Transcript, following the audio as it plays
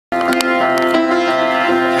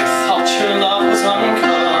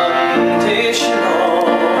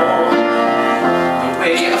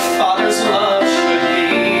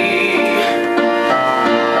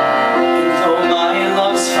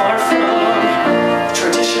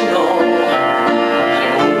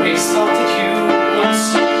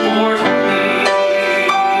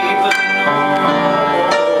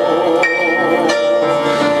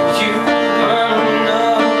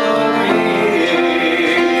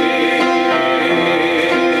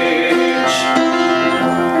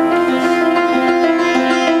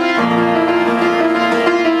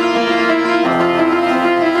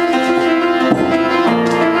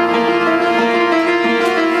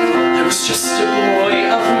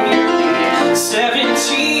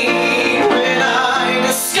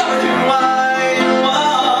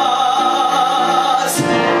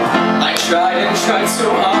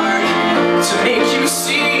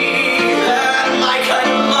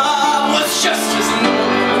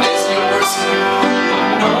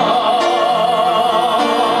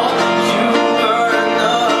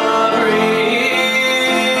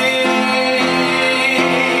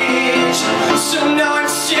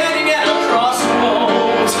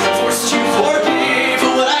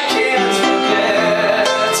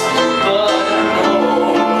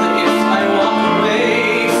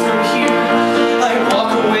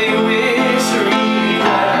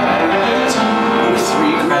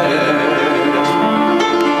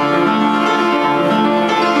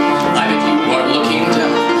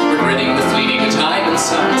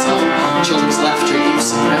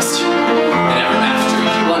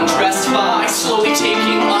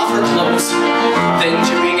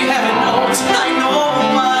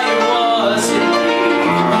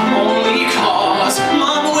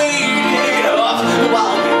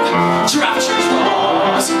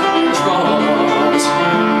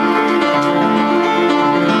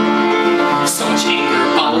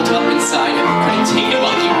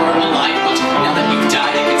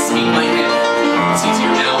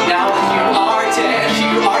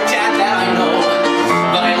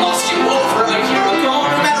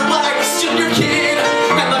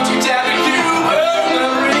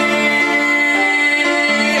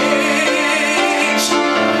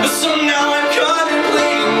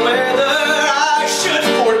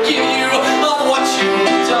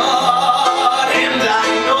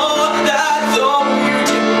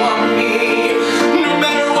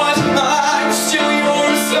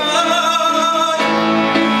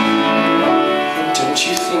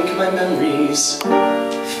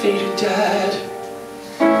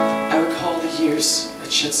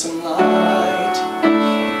shed some light.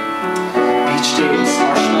 Beach days,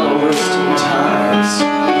 marshmallow roasting times,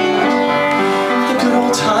 the good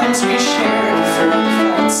old times we shared for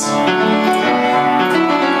fights,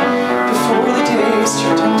 before the days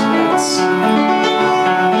turned into nights.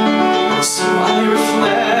 So I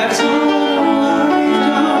reflect on all I've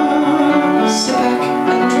done. Sit back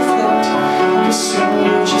and reflect, 'cause soon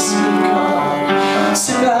you'll just be gone.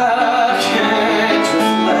 Sit back and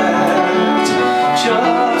reflect,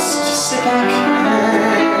 just sit back and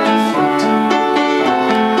reflect.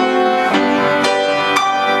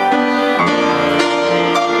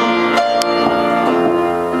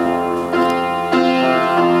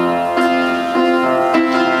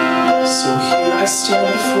 So here I stand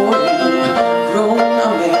before you, grown a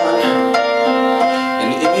man,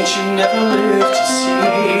 an image you never lived to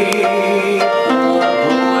see. A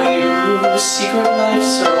boy whose secret life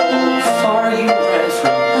so far you ran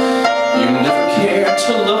from, you never cared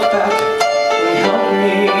to look back and help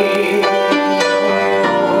me.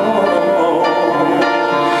 Oh,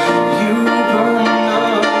 you burned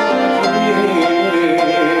the bridge,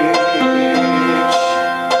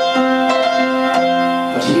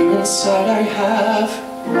 but here inside I have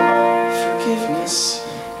forgiveness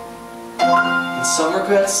and some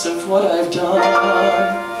regrets of what I've done.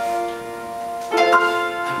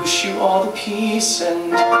 I wish you all the peace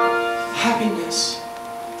and happiness.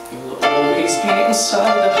 You'll always be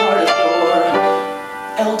inside the heart of your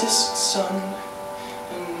eldest son.